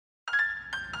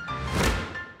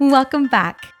Welcome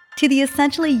back to the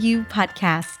Essentially You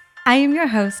podcast. I am your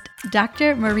host,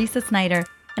 Dr. Marisa Snyder,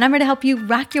 and I'm here to help you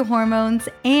rock your hormones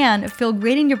and feel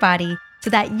great in your body so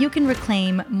that you can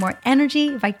reclaim more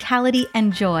energy, vitality,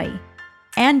 and joy,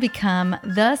 and become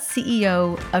the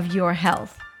CEO of your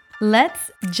health. Let's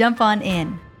jump on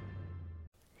in.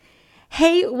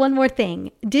 Hey, one more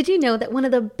thing. Did you know that one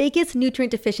of the biggest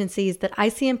nutrient deficiencies that I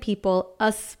see in people,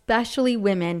 especially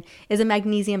women, is a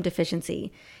magnesium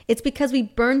deficiency? It's because we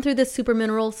burn through this super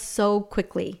mineral so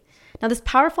quickly. Now, this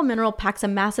powerful mineral packs a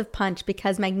massive punch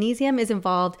because magnesium is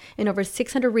involved in over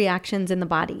 600 reactions in the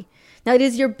body. Now, it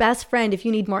is your best friend if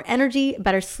you need more energy,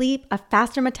 better sleep, a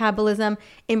faster metabolism,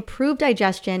 improved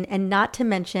digestion, and not to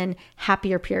mention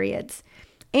happier periods.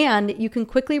 And you can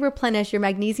quickly replenish your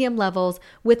magnesium levels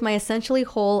with my Essentially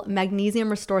Whole Magnesium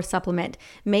Restore supplement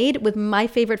made with my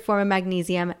favorite form of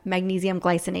magnesium, magnesium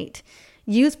glycinate.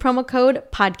 Use promo code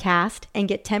PODCAST and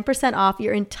get 10% off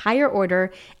your entire order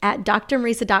at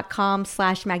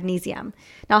drmarisa.com/magnesium.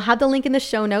 Now, I'll have the link in the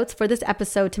show notes for this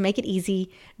episode to make it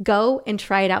easy. Go and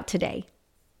try it out today.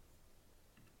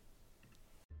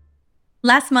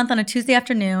 Last month on a Tuesday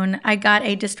afternoon, I got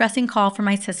a distressing call from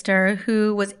my sister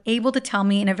who was able to tell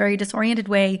me in a very disoriented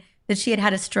way that she had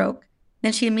had a stroke.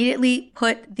 Then she immediately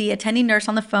put the attending nurse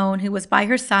on the phone who was by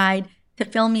her side to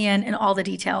fill me in all the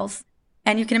details.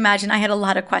 And you can imagine I had a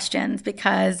lot of questions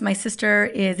because my sister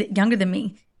is younger than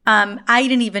me. I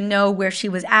didn't even know where she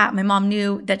was at. My mom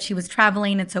knew that she was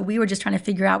traveling, and so we were just trying to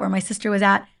figure out where my sister was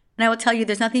at. And I will tell you,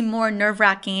 there's nothing more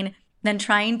nerve-wracking than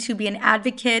trying to be an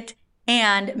advocate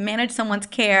and manage someone's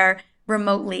care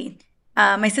remotely.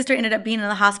 My sister ended up being in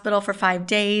the hospital for 5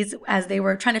 days as they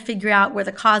were trying to figure out where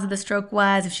the cause of the stroke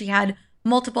was, if she had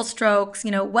multiple strokes,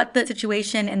 what the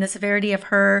situation and the severity of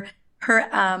her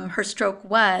stroke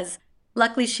was.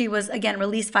 Luckily, she was, again,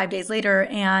 released 5 days later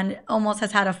and almost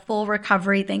has had a full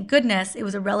recovery. Thank goodness. It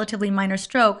was a relatively minor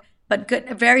stroke, but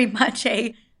very much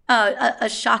a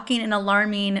shocking and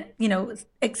alarming,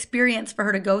 experience for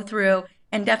her to go through,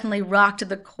 and definitely rocked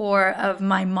the core of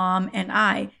my mom and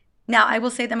I. Now, I will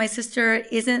say that my sister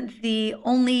isn't the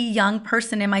only young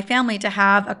person in my family to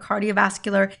have a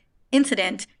cardiovascular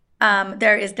incident.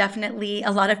 There is definitely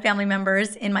a lot of family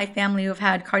members in my family who have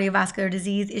had cardiovascular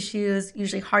disease issues,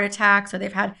 usually heart attacks, or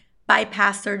they've had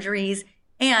bypass surgeries.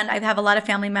 And I have a lot of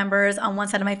family members on one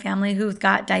side of my family who've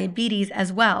got diabetes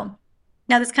as well.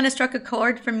 Now, this kind of struck a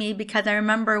chord for me because I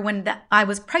remember when I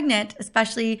was pregnant,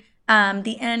 especially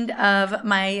the end of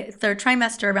my third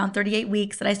trimester, around 38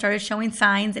 weeks, that I started showing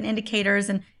signs and indicators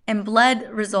and blood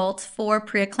results for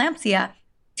preeclampsia,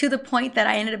 to the point that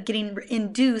I ended up getting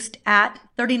induced at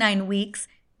 39 weeks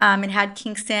and had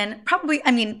Kingston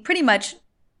pretty much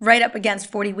right up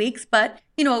against 40 weeks, but,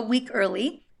 a week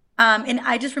early. And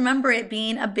I just remember it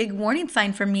being a big warning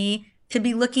sign for me to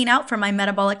be looking out for my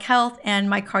metabolic health and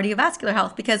my cardiovascular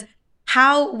health, because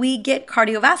how we get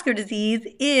cardiovascular disease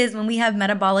is when we have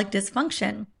metabolic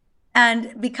dysfunction.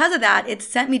 And because of that, it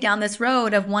sent me down this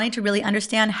road of wanting to really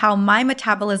understand how my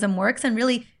metabolism works and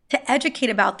really to educate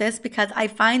about this, because I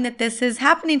find that this is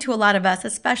happening to a lot of us,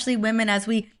 especially women, as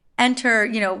we enter,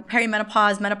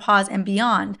 perimenopause, menopause, and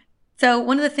beyond. So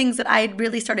one of the things that I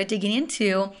really started digging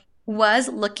into was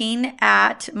looking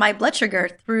at my blood sugar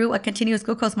through a continuous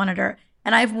glucose monitor.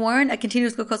 And I've worn a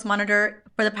continuous glucose monitor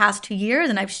for the past 2 years,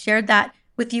 and I've shared that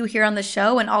with you here on the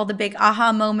show and all the big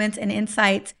aha moments and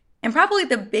insights. And probably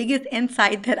the biggest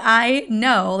insight that I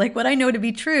know, like what I know to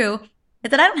be true, is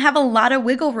that I don't have a lot of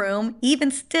wiggle room, even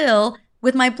still,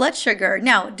 with my blood sugar.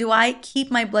 Now, do I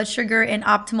keep my blood sugar in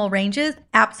optimal ranges?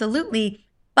 Absolutely.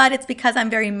 But it's because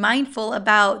I'm very mindful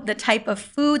about the type of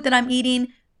food that I'm eating,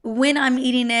 when I'm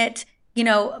eating it,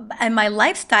 and my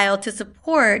lifestyle to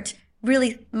support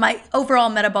really my overall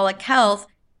metabolic health,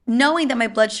 knowing that my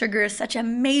blood sugar is such a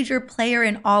major player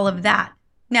in all of that.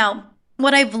 Now,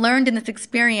 what I've learned in this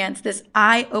experience, this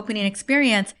eye-opening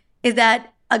experience, is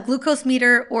that a glucose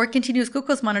meter or continuous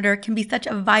glucose monitor can be such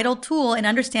a vital tool in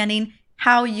understanding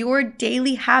how your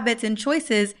daily habits and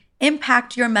choices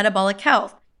impact your metabolic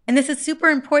health. And this is super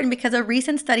important because a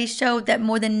recent study showed that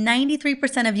more than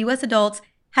 93% of US adults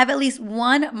have at least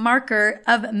one marker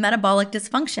of metabolic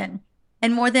dysfunction.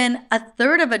 And more than a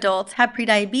third of adults have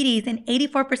prediabetes, and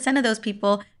 84% of those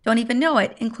people don't even know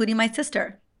it, including my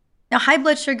sister. Now, high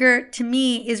blood sugar, to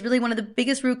me, is really one of the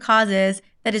biggest root causes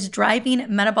that is driving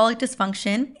metabolic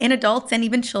dysfunction in adults and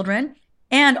even children,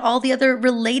 and all the other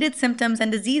related symptoms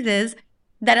and diseases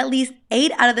that at least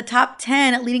 8 out of the top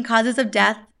 10 leading causes of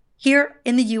death here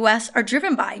in the US are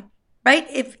driven by, right?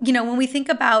 If, when we think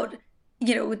about,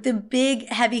 the big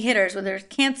heavy hitters, whether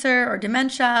it's cancer or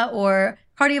dementia or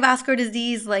cardiovascular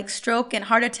disease like stroke and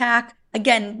heart attack,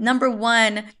 again, number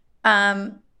one,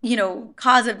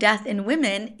 cause of death in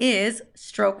women is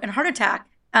stroke and heart attack.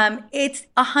 It's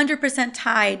 100%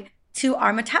 tied to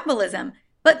our metabolism.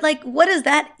 But like, what does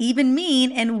that even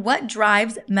mean? And what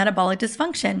drives metabolic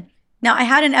dysfunction? Now, I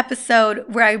had an episode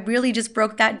where I really just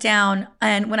broke that down.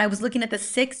 And when I was looking at the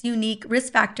 6 unique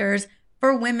risk factors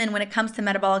for women when it comes to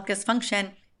metabolic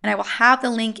dysfunction, and I will have the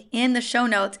link in the show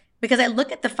notes because I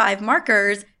look at the 5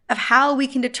 markers of how we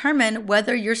can determine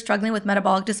whether you're struggling with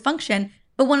metabolic dysfunction.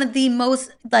 But one of the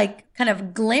most kind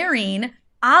of glaring,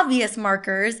 obvious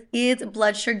markers is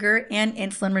blood sugar and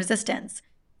insulin resistance.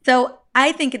 So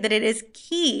I think that it is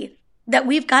key that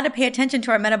we've got to pay attention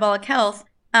to our metabolic health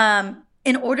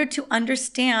in order to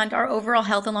understand our overall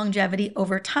health and longevity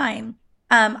over time.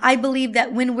 I believe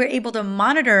that when we're able to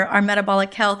monitor our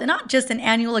metabolic health, and not just an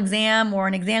annual exam or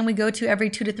an exam we go to every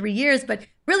 2 to 3 years, but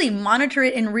really monitor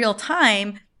it in real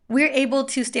time, we're able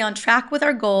to stay on track with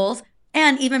our goals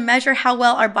and even measure how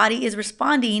well our body is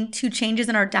responding to changes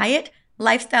in our diet,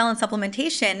 lifestyle, and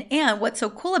supplementation. And what's so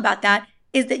cool about that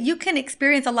is that you can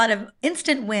experience a lot of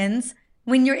instant wins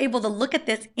when you're able to look at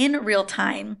this in real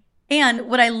time. And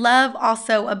what I love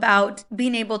also about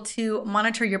being able to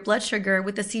monitor your blood sugar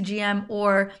with a CGM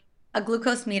or a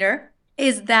glucose meter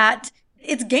is that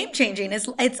it's game changing. It's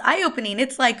eye opening.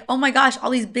 It's like, oh my gosh, all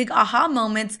these big aha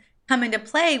moments come into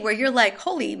play where you're like,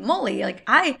 holy moly, like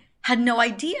I had no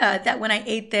idea that when I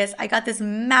ate this, I got this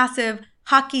massive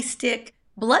hockey stick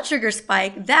blood sugar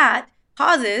spike that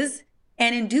causes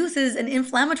and induces an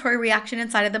inflammatory reaction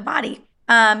inside of the body.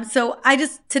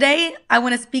 Today I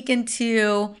want to speak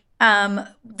into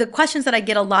the questions that I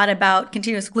get a lot about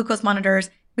continuous glucose monitors,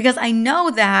 because I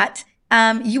know that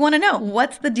you want to know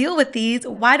what's the deal with these?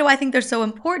 Why do I think they're so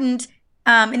important?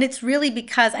 And it's really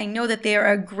because I know that they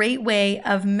are a great way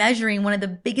of measuring one of the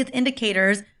biggest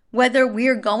indicators whether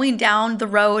we're going down the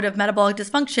road of metabolic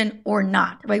dysfunction or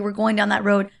not, right? We're going down that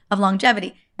road of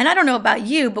longevity. And I don't know about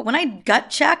you, but when I gut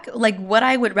check, like what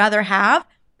I would rather have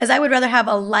is I would rather have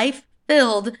a life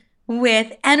filled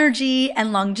with energy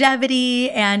and longevity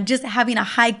and just having a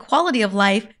high quality of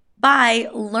life by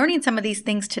learning some of these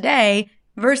things today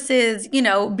versus, being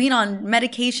on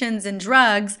medications and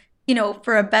drugs,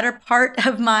 for a better part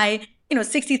of my,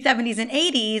 60s, 70s, and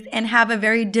 80s and have a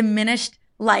very diminished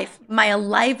life. My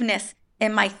aliveness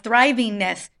and my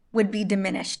thrivingness would be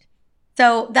diminished.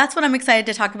 So that's what I'm excited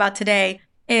to talk about today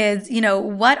is,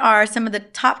 what are some of the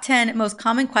top 10 most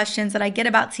common questions that I get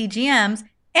about CGMs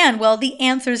and, well, the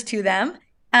answers to them,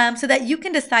 so that you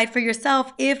can decide for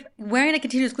yourself if wearing a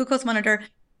continuous glucose monitor,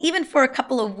 even for a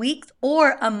couple of weeks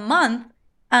or a month,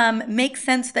 makes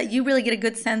sense so that you really get a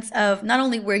good sense of not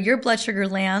only where your blood sugar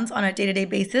lands on a day-to-day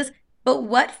basis, but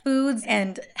what foods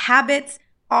and habits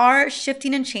are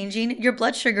shifting and changing your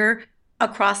blood sugar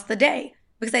across the day.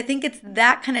 Because I think it's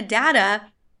that kind of data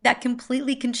that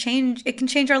completely can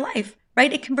change our life,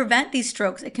 right? It can prevent these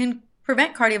strokes. It can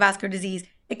prevent cardiovascular disease.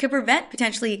 It could prevent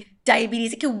potentially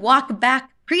diabetes. It could walk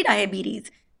back prediabetes,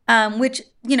 which,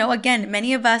 again,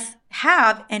 many of us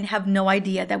have and have no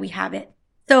idea that we have it.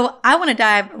 So I want to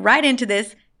dive right into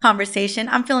this conversation.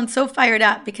 I'm feeling so fired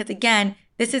up because, again,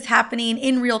 this is happening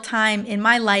in real time in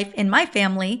my life, in my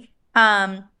family.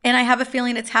 And I have a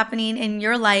feeling it's happening in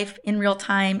your life in real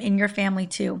time, in your family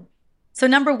too. So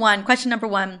question number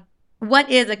one, what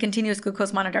is a continuous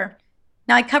glucose monitor?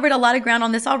 Now, I covered a lot of ground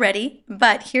on this already,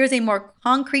 but here's a more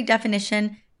concrete definition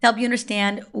to help you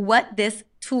understand what this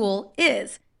tool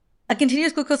is. A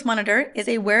continuous glucose monitor is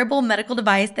a wearable medical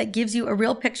device that gives you a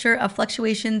real picture of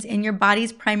fluctuations in your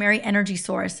body's primary energy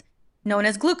source, known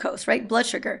as glucose, right? Blood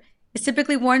sugar. It's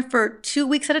typically worn for 2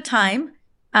 weeks at a time.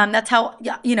 That's how,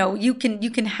 you can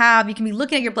be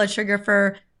looking at your blood sugar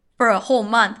for a whole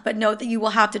month, but note that you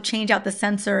will have to change out the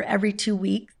sensor every 2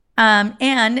 weeks.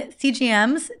 And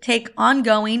CGMs take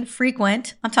ongoing,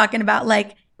 frequent, I'm talking about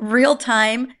like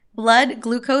real-time blood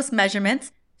glucose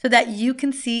measurements so that you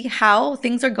can see how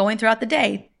things are going throughout the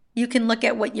day. You can look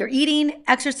at what you're eating,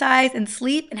 exercise, and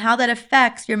sleep, and how that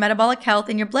affects your metabolic health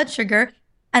and your blood sugar,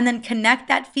 and then connect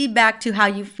that feedback to how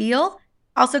you feel.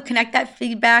 Also connect that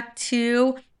feedback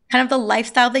to kind of the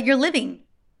lifestyle that you're living.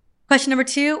 Question number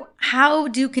 2, how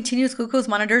do continuous glucose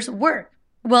monitors work?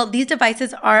 Well, these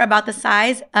devices are about the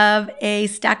size of a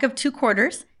stack of 2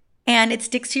 quarters, and it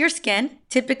sticks to your skin,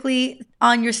 typically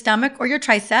on your stomach or your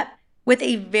tricep, with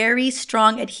a very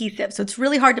strong adhesive. So it's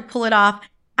really hard to pull it off.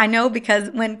 I know because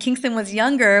when Kingston was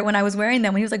younger, when I was wearing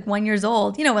them, when he was like 1 year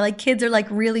old, when like kids are like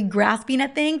really grasping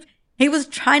at things, he was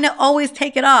trying to always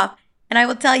take it off. And I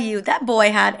will tell you, that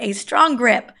boy had a strong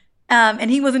grip,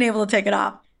 and he wasn't able to take it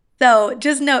off. So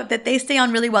just note that they stay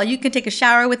on really well. You can take a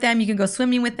shower with them. You can go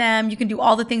swimming with them. You can do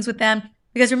all the things with them.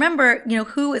 Because remember,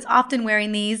 who is often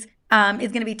wearing these is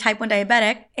going to be type 1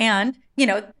 diabetic. And,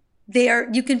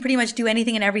 you can pretty much do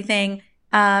anything and everything.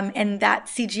 And that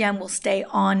CGM will stay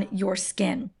on your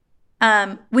skin.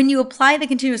 When you apply the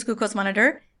continuous glucose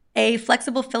monitor, a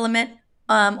flexible filament,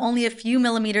 only a few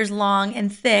millimeters long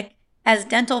and thick, as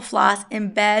dental floss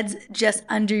embeds just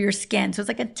under your skin. So it's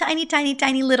like a tiny, tiny,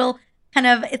 tiny little kind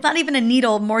of, it's not even a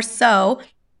needle, more so.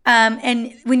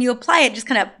 And when you apply it, just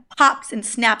kind of pops and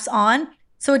snaps on.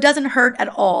 So it doesn't hurt at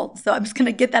all. So I'm just going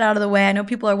to get that out of the way. I know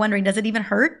people are wondering, does it even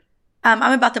hurt?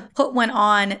 I'm about to put one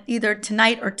on either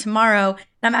tonight or tomorrow. And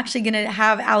I'm actually going to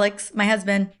have Alex, my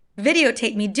husband,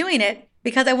 videotape me doing it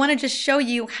because I want to just show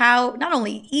you how not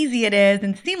only easy it is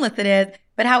and seamless it is,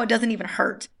 but how it doesn't even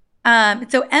hurt.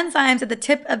 So enzymes at the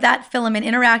tip of that filament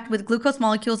interact with glucose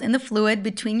molecules in the fluid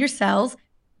between your cells.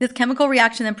 This chemical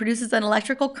reaction then produces an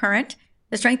electrical current,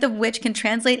 the strength of which can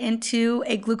translate into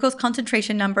a glucose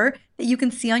concentration number that you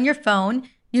can see on your phone,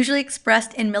 usually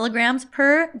expressed in milligrams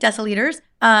per deciliters.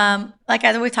 Like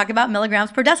I always talk about,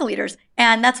 milligrams per deciliters.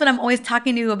 And that's what I'm always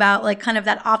talking to you about, like kind of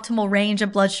that optimal range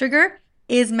of blood sugar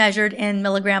is measured in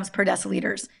milligrams per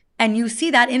deciliters. And you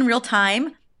see that in real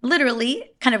time,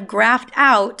 literally kind of graphed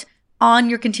out on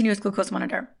your continuous glucose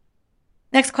monitor.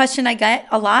 Next question I get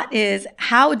a lot is,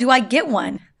 how do I get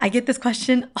one? I get this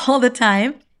question all the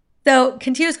time. So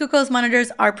continuous glucose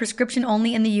monitors are prescription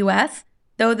only in the US,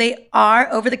 though they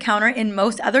are over the counter in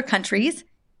most other countries.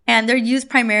 And they're used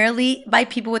primarily by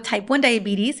people with type 1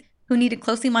 diabetes who need to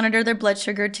closely monitor their blood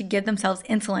sugar to give themselves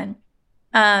insulin.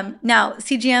 Now,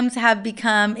 CGMs have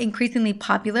become increasingly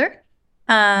popular,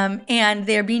 and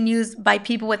they're being used by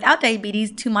people without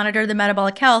diabetes to monitor their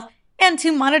metabolic health and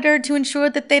to monitor to ensure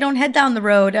that they don't head down the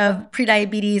road of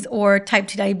prediabetes or type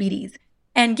 2 diabetes.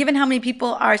 And given how many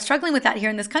people are struggling with that here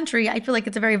in this country, I feel like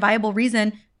it's a very viable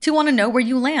reason to want to know where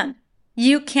you land.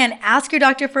 You can ask your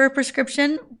doctor for a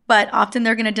prescription, but often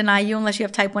they're going to deny you unless you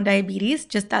have type 1 diabetes.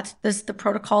 That's the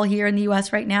protocol here in the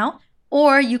US right now.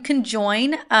 Or you can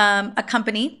join a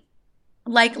company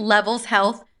like Levels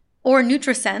Health or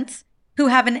NutriSense, who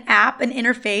have an app, an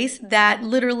interface that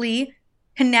literally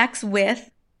connects with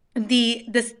the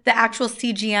actual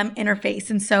CGM interface.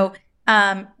 And so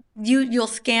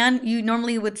you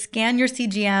normally would scan your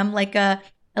CGM like a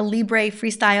Libre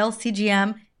Freestyle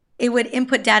CGM. It would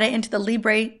input data into the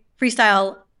Libre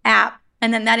Freestyle app,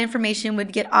 and then that information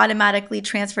would get automatically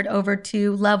transferred over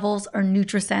to Levels or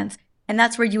NutriSense. And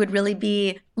that's where you would really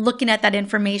be looking at that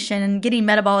information and getting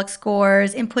metabolic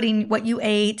scores, inputting what you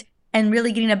ate, and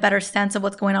really getting a better sense of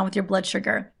what's going on with your blood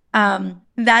sugar.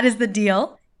 That is the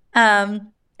deal,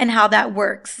 and how that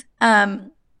works.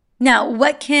 Now,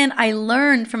 what can I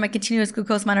learn from a continuous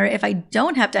glucose monitor if I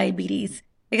don't have diabetes?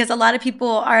 Because a lot of people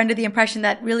are under the impression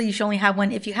that really you should only have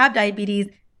one if you have diabetes,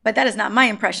 but that is not my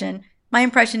impression. My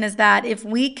impression is that if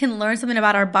we can learn something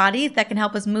about our bodies that can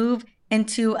help us move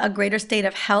into a greater state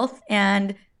of health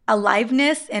and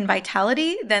aliveness and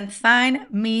vitality, then sign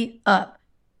me up.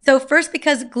 So first,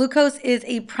 because glucose is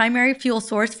a primary fuel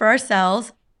source for our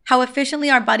cells, how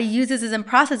efficiently our body uses and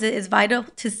processes it is vital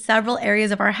to several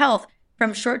areas of our health,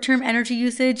 from short-term energy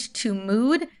usage to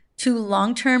mood to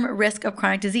long-term risk of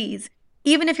chronic disease.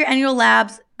 Even if your annual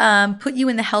labs put you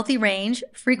in the healthy range,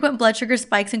 frequent blood sugar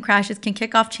spikes and crashes can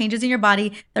kick off changes in your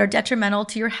body that are detrimental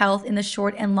to your health in the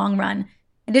short and long run.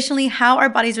 Additionally, how our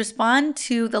bodies respond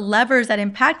to the levers that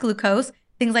impact glucose,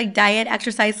 things like diet,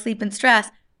 exercise, sleep, and stress,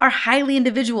 are highly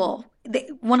individual,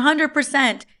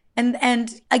 100%.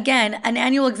 And again, an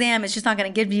annual exam is just not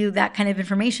going to give you that kind of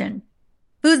information.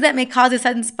 Foods that may cause a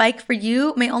sudden spike for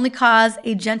you may only cause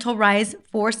a gentle rise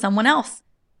for someone else.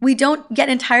 We don't yet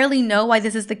entirely know why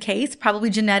this is the case,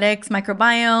 probably genetics,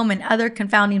 microbiome, and other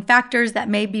confounding factors that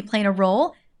may be playing a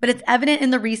role, but it's evident in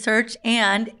the research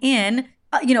and in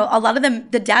a lot of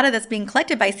the data that's being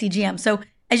collected by CGM. So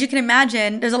as you can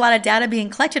imagine, there's a lot of data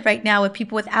being collected right now with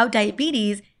people without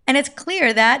diabetes, and it's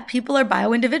clear that people are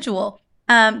bio-individual.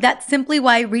 That's simply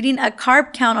why reading a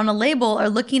carb count on a label or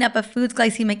looking up a food's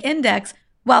glycemic index,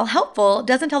 while helpful,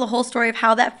 doesn't tell the whole story of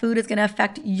how that food is going to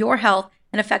affect your health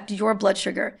and affect your blood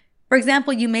sugar. For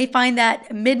example, you may find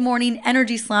that mid-morning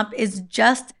energy slump is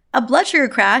just a blood sugar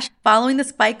crash following the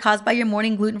spike caused by your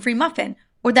morning gluten-free muffin,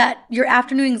 or that your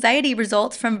afternoon anxiety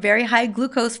results from very high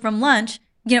glucose from lunch.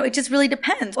 It just really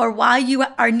depends. Or why you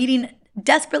are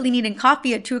desperately needing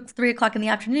coffee at 2 or 3 o'clock in the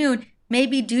afternoon may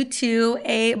be due to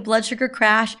a blood sugar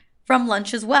crash from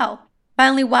lunch as well.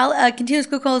 Finally, while a continuous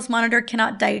glucose monitor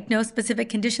cannot diagnose specific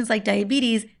conditions like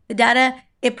diabetes, the data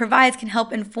it provides can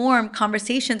help inform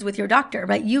conversations with your doctor,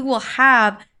 right? You will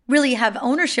have really have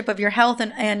ownership of your health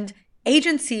and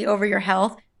agency over your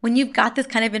health when you've got this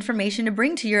kind of information to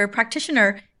bring to your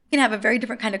practitioner. You can have a very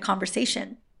different kind of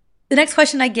conversation. The next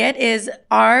question I get is,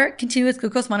 are continuous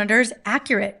glucose monitors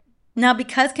accurate? Now,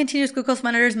 because continuous glucose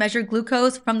monitors measure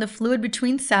glucose from the fluid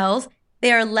between cells,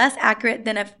 they are less accurate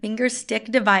than a finger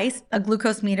stick device, a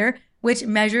glucose meter, which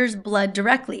measures blood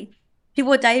directly.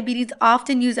 People with diabetes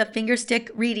often use a finger stick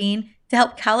reading to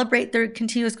help calibrate their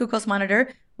continuous glucose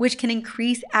monitor, which can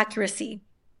increase accuracy.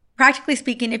 Practically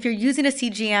speaking, if you're using a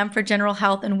CGM for general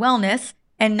health and wellness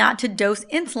and not to dose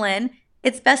insulin,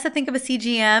 it's best to think of a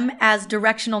CGM as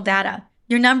directional data.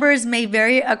 Your numbers may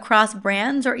vary across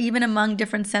brands or even among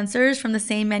different sensors from the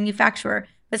same manufacturer,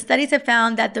 but studies have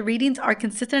found that the readings are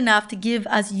consistent enough to give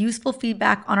us useful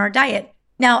feedback on our diet.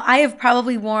 Now, I have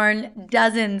probably worn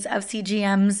dozens of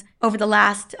CGMs over the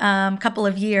last couple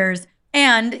of years.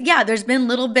 And yeah, there's been a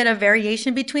little bit of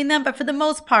variation between them, but for the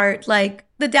most part,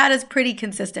 the data is pretty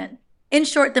consistent. In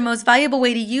short, the most valuable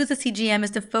way to use a CGM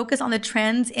is to focus on the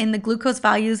trends in the glucose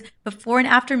values before and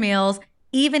after meals,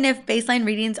 even if baseline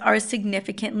readings are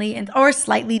significantly or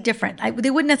slightly different.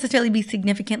 They wouldn't necessarily be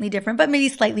significantly different, but maybe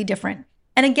slightly different.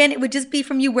 And again, it would just be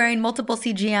from you wearing multiple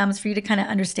CGMs for you to kind of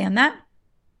understand that.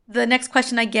 The next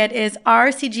question I get is, are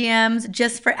CGMs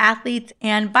just for athletes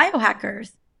and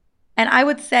biohackers? And I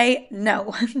would say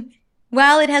no.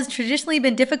 While it has traditionally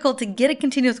been difficult to get a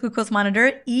continuous glucose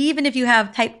monitor, even if you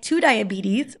have type 2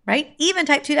 diabetes, right? Even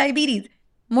type 2 diabetes,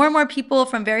 more and more people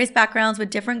from various backgrounds with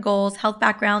different goals, health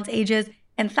backgrounds, ages,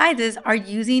 and sizes are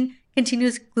using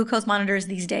continuous glucose monitors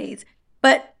these days.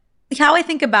 But how I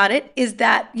think about it is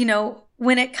that,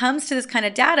 when it comes to this kind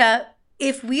of data,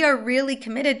 if we are really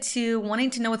committed to wanting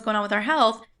to know what's going on with our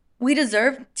health, we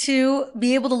deserve to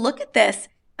be able to look at this,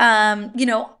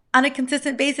 on a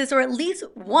consistent basis, or at least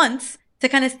once, to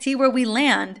kind of see where we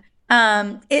land.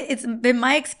 It's been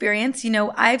my experience,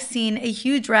 I've seen a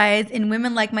huge rise in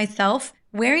women like myself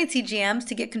wearing CGMs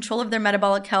to get control of their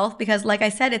metabolic health because, like I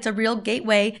said, it's a real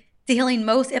gateway to healing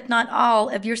most, if not all,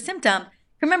 of your symptoms.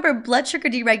 Remember, blood sugar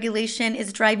deregulation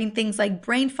is driving things like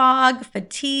brain fog,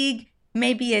 fatigue,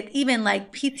 maybe even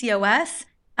like PCOS,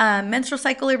 menstrual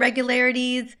cycle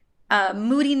irregularities,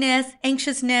 moodiness,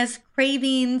 anxiousness,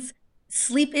 cravings,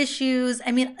 sleep issues.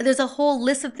 There's a whole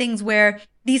list of things where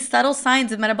these subtle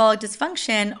signs of metabolic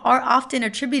dysfunction are often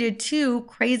attributed to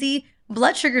crazy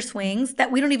blood sugar swings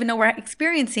that we don't even know we're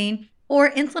experiencing,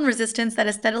 or insulin resistance that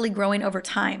is steadily growing over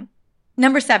time.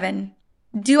 Number 7,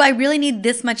 do I really need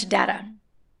this much data?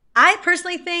 I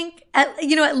personally think at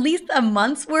least a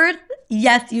month's worth.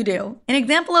 Yes, you do. An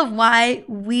example of why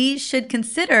we should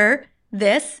consider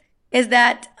this is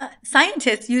that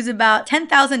scientists use about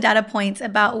 10,000 data points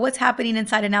about what's happening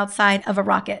inside and outside of a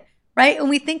rocket, right? When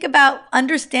we think about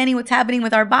understanding what's happening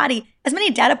with our body, as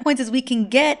many data points as we can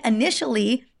get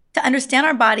initially to understand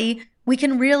our body, we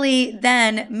can really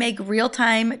then make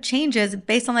real-time changes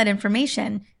based on that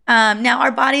information. Now,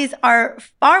 our bodies are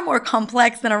far more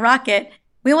complex than a rocket.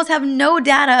 We almost have no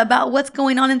data about what's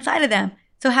going on inside of them.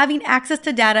 So having access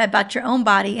to data about your own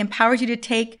body empowers you to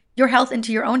take your health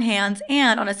into your own hands,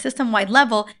 and on a system-wide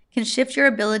level can shift your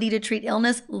ability to treat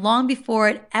illness long before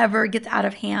it ever gets out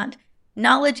of hand.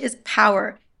 Knowledge is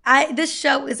power. This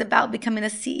show is about becoming the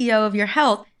CEO of your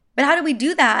health, but how do we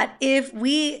do that if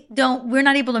we're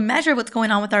not able to measure what's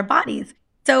going on with our bodies?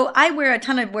 So I wear a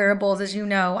ton of wearables, as you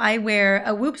know. I wear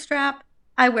a Whoop strap,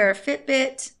 I wear a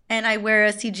Fitbit, and I wear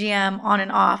a CGM on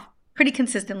and off pretty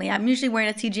consistently. I'm usually wearing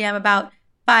a CGM about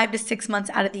 5 to 6 months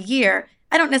out of the year.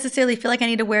 I don't necessarily feel like I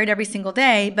need to wear it every single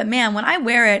day, but man, when I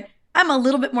wear it, I'm a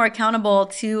little bit more accountable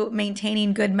to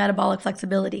maintaining good metabolic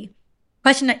flexibility.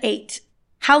 Question 8,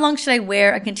 how long should I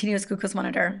wear a continuous glucose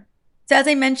monitor? So as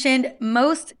I mentioned,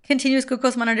 most continuous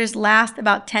glucose monitors last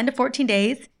about 10 to 14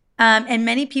 days, and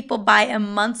many people buy a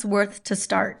month's worth to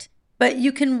start. But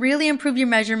you can really improve your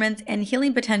measurements and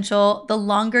healing potential the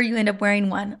longer you end up wearing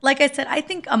one. Like I said, I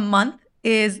think a month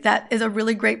is a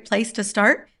really great place to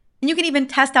start. And you can even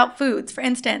test out foods. For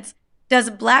instance, does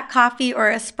black coffee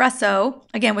or espresso,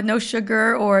 again, with no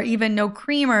sugar or even no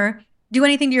creamer, do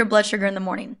anything to your blood sugar in the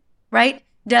morning, right?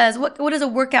 What does a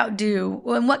workout do?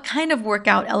 And what kind of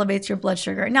workout elevates your blood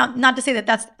sugar? Now, not to say that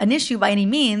that's an issue by any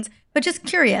means, but just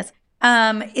curious.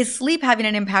 Is sleep having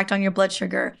an impact on your blood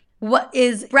sugar? What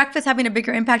is breakfast having a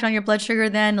bigger impact on your blood sugar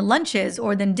than lunches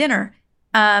or than dinner?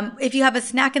 If you have a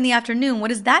snack in the afternoon, what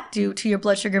does that do to your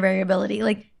blood sugar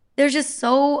variability? There's just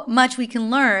so much we can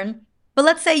learn. But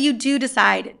let's say you do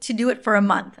decide to do it for a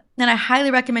month. And I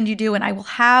highly recommend you do. And I will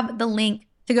have the link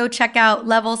to go check out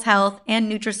Levels Health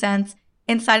and NutriSense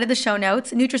inside of the show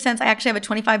notes. NutriSense, I actually have a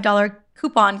 $25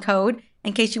 coupon code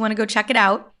in case you want to go check it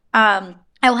out.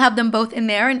 I will have them both in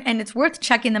there, and it's worth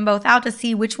checking them both out to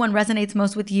see which one resonates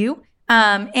most with you.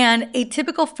 And a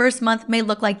typical first month may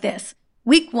look like this.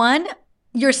 Week 1,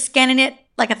 you're scanning it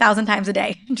like 1,000 times a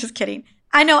day. Just kidding.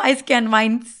 I know I scanned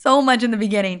mine so much in the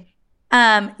beginning.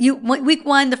 Week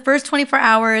 1, the first 24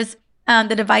 hours,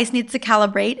 the device needs to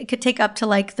calibrate. It could take up to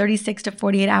like 36 to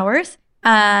 48 hours.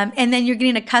 And then you're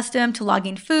getting accustomed to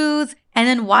logging foods and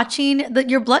then watching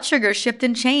your blood sugar shift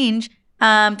and change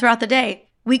throughout the day.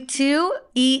 Week 2,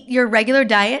 eat your regular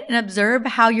diet and observe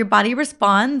how your body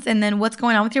responds and then what's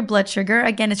going on with your blood sugar.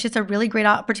 Again, it's just a really great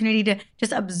opportunity to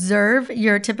just observe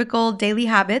your typical daily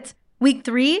habits. Week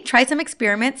 3, try some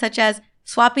experiments such as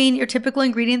swapping your typical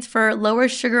ingredients for lower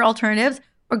sugar alternatives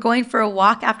or going for a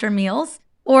walk after meals,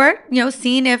 or,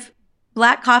 seeing if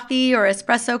black coffee or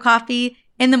espresso coffee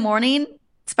in the morning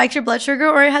spikes your blood sugar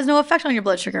or it has no effect on your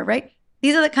blood sugar, right?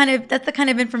 That's the kind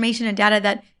of information and data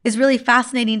that is really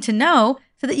fascinating to know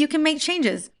so that you can make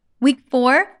changes. Week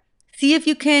 4, see if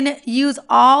you can use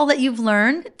all that you've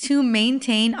learned to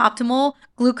maintain optimal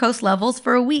glucose levels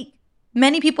for a week.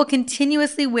 Many people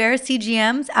continuously wear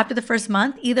CGMs after the first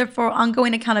month, either for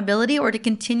ongoing accountability or to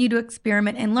continue to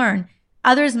experiment and learn.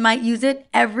 Others might use it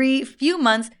every few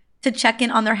months to check in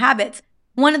on their habits.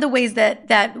 One of the ways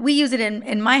that we use it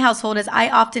in my household is I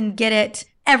often get it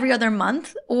every other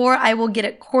month, or I will get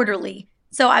it quarterly.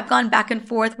 So I've gone back and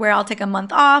forth where I'll take a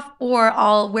month off, or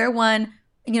I'll wear one,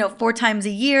 4 times a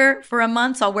year for a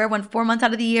month. So I'll wear one 4 months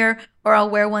out of the year, or I'll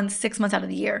wear one 6 months out of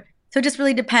the year. So it just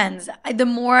really depends. The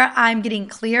more I'm getting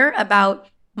clear about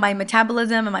my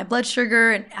metabolism and my blood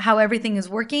sugar and how everything is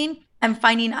working, I'm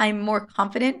finding I'm more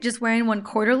confident just wearing one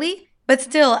quarterly. But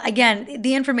still, again,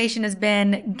 the information has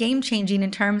been game changing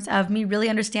in terms of me really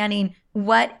understanding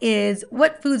what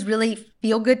foods really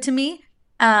feel good to me,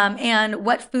 and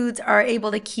what foods are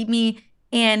able to keep me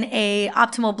in a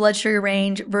optimal blood sugar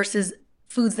range versus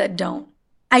foods that don't.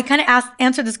 I kind of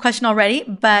answered this question already,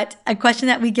 but a question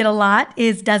that we get a lot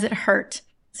is, does it hurt?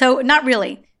 So not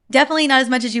really. Definitely not as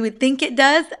much as you would think it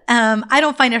does. I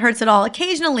don't find it hurts at all.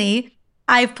 Occasionally,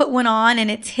 I've put one on and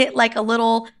it's hit like a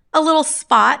little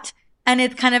spot, and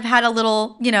it's kind of had a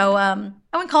little, I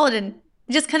wouldn't call it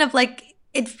just kind of like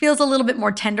it feels a little bit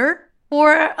more tender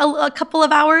for a couple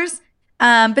of hours.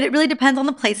 But it really depends on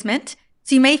the placement.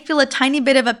 So you may feel a tiny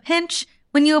bit of a pinch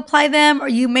when you apply them, or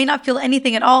you may not feel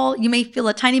anything at all. You may feel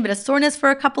a tiny bit of soreness for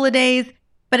a couple of days.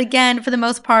 But again, for the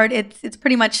most part, it's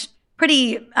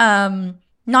pretty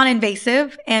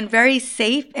non-invasive and very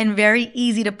safe and very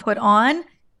easy to put on.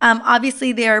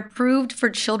 Obviously, they are approved for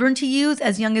children to use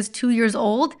as young as 2 years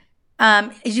old.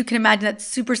 As you can imagine, that's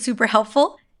super, super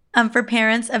helpful for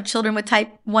parents of children with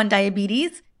type 1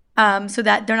 diabetes, so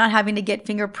that they're not having to get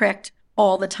finger pricked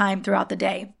all the time throughout the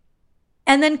day.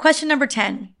 And then question number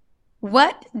 10,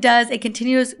 what does a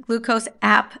continuous glucose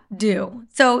app do?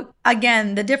 So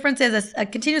again, the difference is a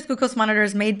continuous glucose monitor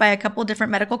is made by a couple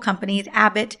different medical companies,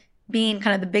 Abbott being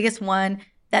kind of the biggest one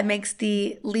that makes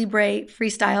the Libre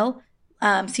Freestyle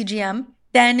CGM.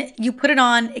 Then you put it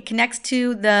on, it connects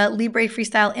to the Libre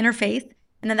Freestyle interface,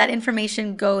 and then that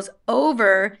information goes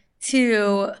over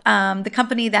to the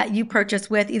company that you purchase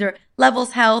with, either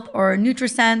Levels Health or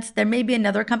NutriSense. There may be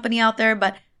another company out there,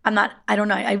 but I don't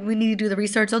know. We need to do the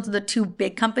research. Those are the 2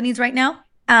 big companies right now.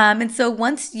 And so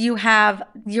once you have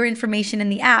your information in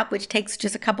the app, which takes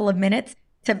just a couple of minutes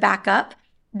to back up,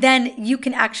 then you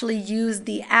can actually use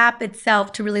the app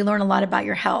itself to really learn a lot about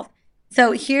your health.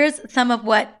 So here's some of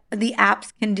what the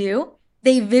apps can do.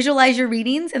 They visualize your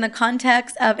readings in the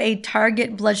context of a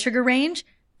target blood sugar range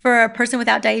for a person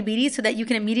without diabetes, so that you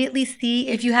can immediately see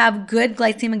if you have good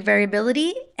glycemic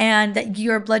variability and that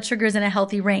your blood sugar is in a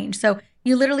healthy range. So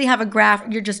you literally have a graph,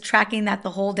 you're just tracking that the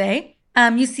whole day.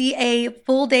 You see a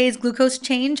full day's glucose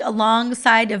change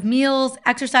alongside of meals,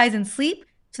 exercise, and sleep,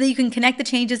 so that you can connect the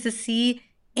changes to see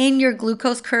in your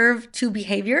glucose curve to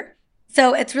behavior.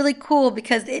 So it's really cool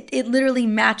because it literally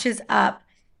matches up.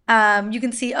 You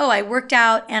can see, I worked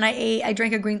out and I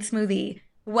drank a green smoothie.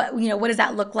 What does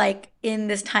that look like in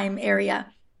this time area?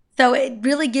 So it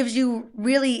really gives you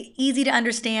really easy to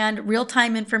understand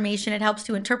real-time information. It helps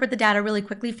to interpret the data really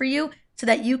quickly for you so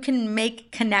that you can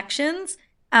make connections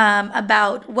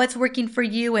about what's working for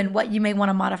you and what you may want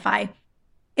to modify.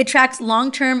 It tracks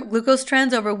long-term glucose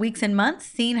trends over weeks and months,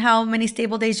 seeing how many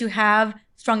stable days you have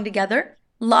strung together.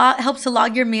 Helps to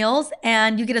log your meals,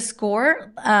 and you get a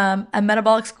score, a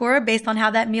metabolic score based on how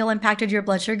that meal impacted your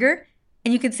blood sugar.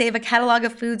 And you can save a catalog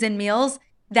of foods and meals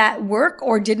that work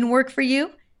or didn't work for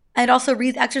you. It also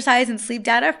reads exercise and sleep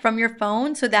data from your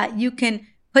phone so that you can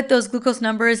put those glucose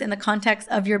numbers in the context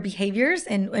of your behaviors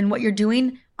and what you're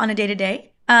doing on a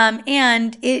day-to-day.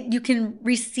 And you can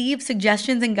receive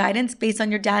suggestions and guidance based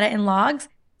on your data and logs.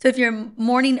 So if your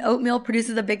morning oatmeal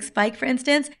produces a big spike, for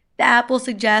instance, the app will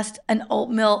suggest an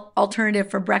oatmeal alternative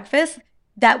for breakfast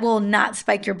that will not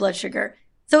spike your blood sugar.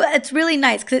 So it's really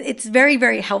nice because it's very,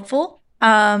 very helpful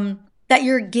that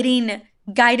you're getting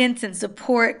guidance and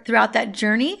support throughout that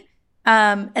journey,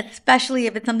 especially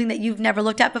if it's something that you've never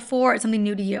looked at before or something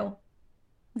new to you.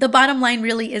 The bottom line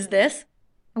really is this.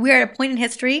 We are at a point in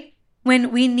history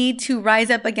when we need to rise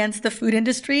up against the food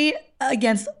industry,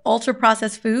 against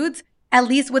ultra-processed foods, at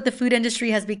least what the food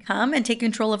industry has become, and take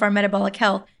control of our metabolic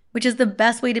health, which is the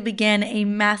best way to begin a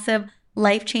massive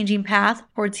life-changing path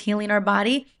towards healing our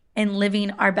body and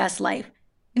living our best life.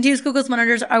 Continuous glucose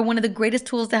monitors are one of the greatest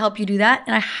tools to help you do that,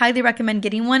 and I highly recommend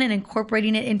getting one and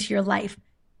incorporating it into your life.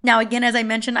 Now, again, as I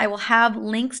mentioned, I will have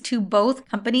links to both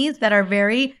companies that are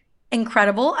very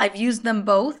incredible. I've used them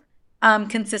both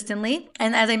consistently.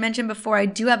 And as I mentioned before, I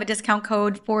do have a discount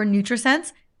code for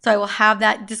NutriSense. So I will have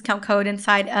that discount code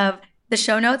inside of the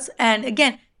show notes. And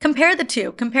again, compare the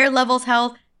two. Compare Levels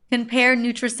Health, compare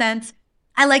NutriSense.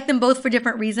 I like them both for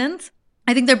different reasons.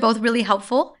 I think they're both really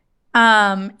helpful.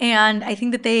 And I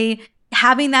think that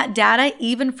having that data,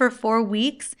 even for 4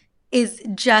 weeks, is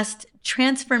just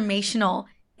transformational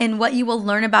in what you will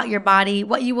learn about your body,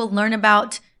 what you will learn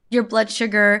about your blood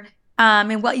sugar,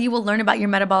 and what you will learn about your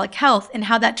metabolic health and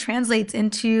how that translates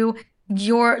into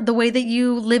the way that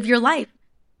you live your life.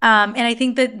 And I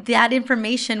think that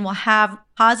information will have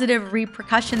positive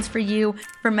repercussions for you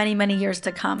for many, many years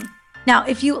to come. Now,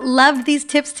 if you loved these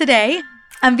tips today,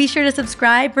 be sure to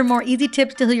subscribe for more easy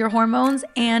tips to heal your hormones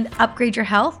and upgrade your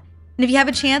health. And if you have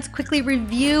a chance, quickly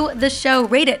review the show.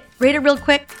 Rate it real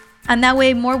quick. And that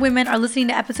way more women are listening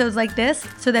to episodes like this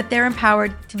so that they're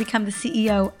empowered to become the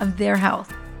CEO of their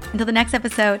health. Until the next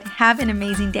episode, have an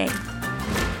amazing day.